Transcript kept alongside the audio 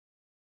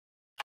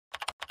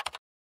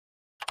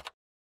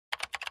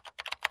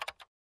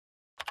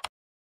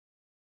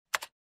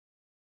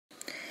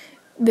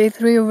Day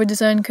 3 of a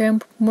design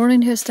camp.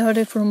 Morning has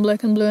started from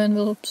black and blue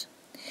envelopes.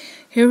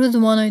 Here is the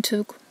one I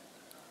took.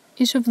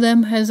 Each of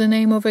them has the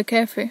name of a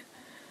cafe,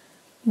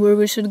 where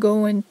we should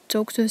go and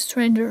talk to a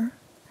stranger.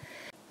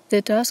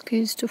 The task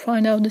is to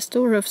find out the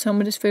story of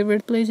somebody's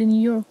favorite place in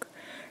New York,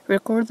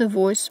 record the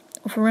voice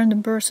of a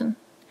random person,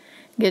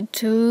 get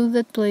to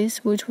that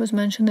place which was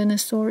mentioned in a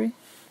story,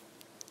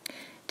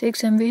 take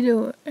some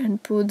video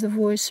and put the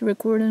voice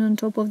recorded on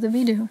top of the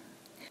video.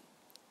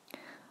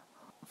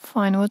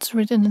 Find what's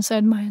written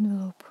inside my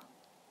envelope.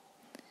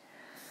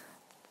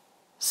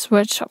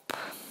 Sweatshop.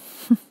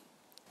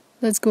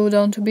 Let's go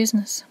down to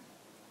business.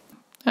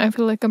 I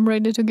feel like I'm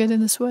ready to get in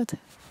the sweat.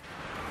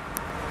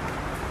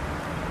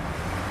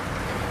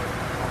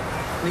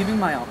 Leaving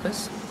my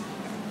office,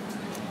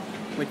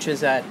 which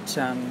is at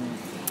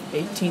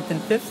 18th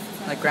and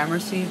 5th, like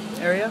Gramercy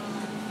area,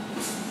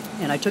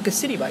 and I took a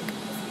city bike,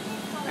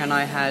 and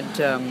I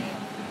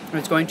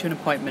was going to an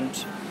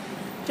appointment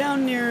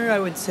down near, I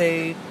would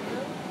say,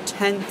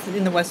 10th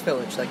in the West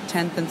Village, like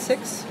 10th and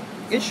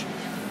 6th-ish,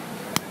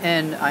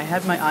 and I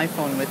had my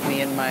iPhone with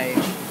me in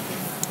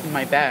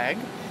my bag,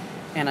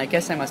 and I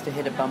guess I must have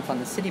hit a bump on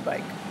the city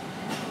bike,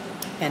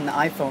 and the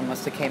iPhone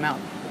must have came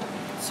out.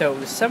 So it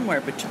was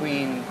somewhere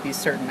between these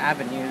certain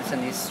avenues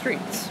and these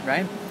streets,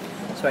 right?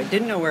 So I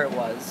didn't know where it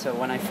was, so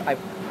when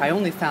I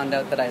only found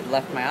out that I had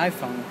left my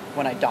iPhone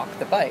when I docked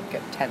the bike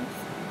at 10th,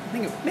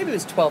 maybe it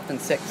was 12th and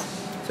 6th.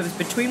 So it was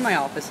between my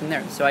office and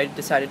there, so I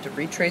decided to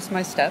retrace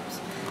my steps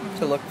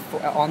to look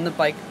on the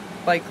bike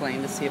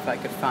lane to see if I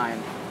could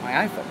find my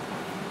iPhone.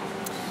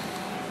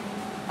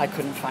 I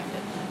couldn't find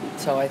it.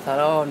 So I thought,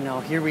 oh no,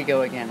 here we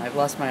go again. I've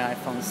lost my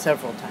iPhone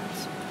several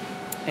times.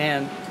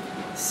 And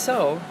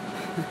so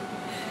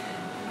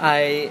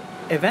I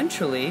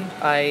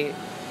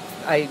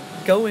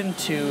go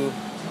into,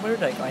 where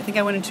did I go? I think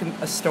I went into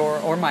a store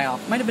or might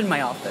have been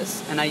my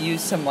office, and I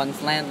used someone's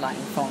landline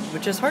phone,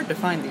 which is hard to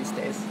find these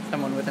days,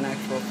 someone with an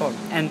actual phone.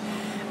 And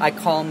I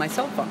call my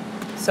cell phone.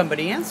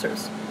 Somebody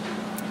answers.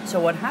 So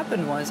what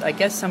happened was, I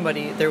guess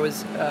there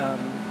was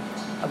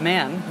a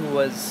man who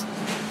was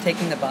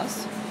taking the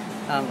bus,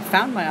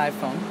 found my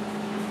iPhone,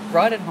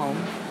 brought it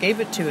home, gave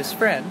it to his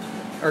friend,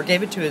 or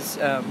gave it to his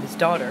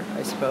daughter,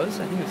 I suppose.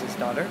 I think it was his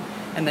daughter.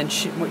 And then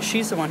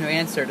she's the one who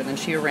answered, and then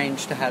she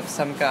arranged to have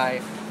some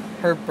guy,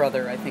 her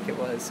brother, I think it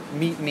was,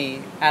 meet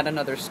me at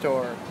another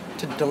store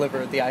to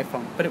deliver the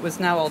iPhone. But it was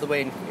now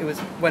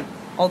went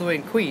all the way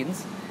in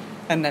Queens,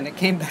 and then it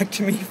came back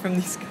to me from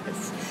these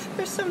guys.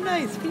 They're so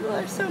nice. People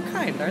are so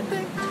kind, aren't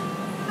they?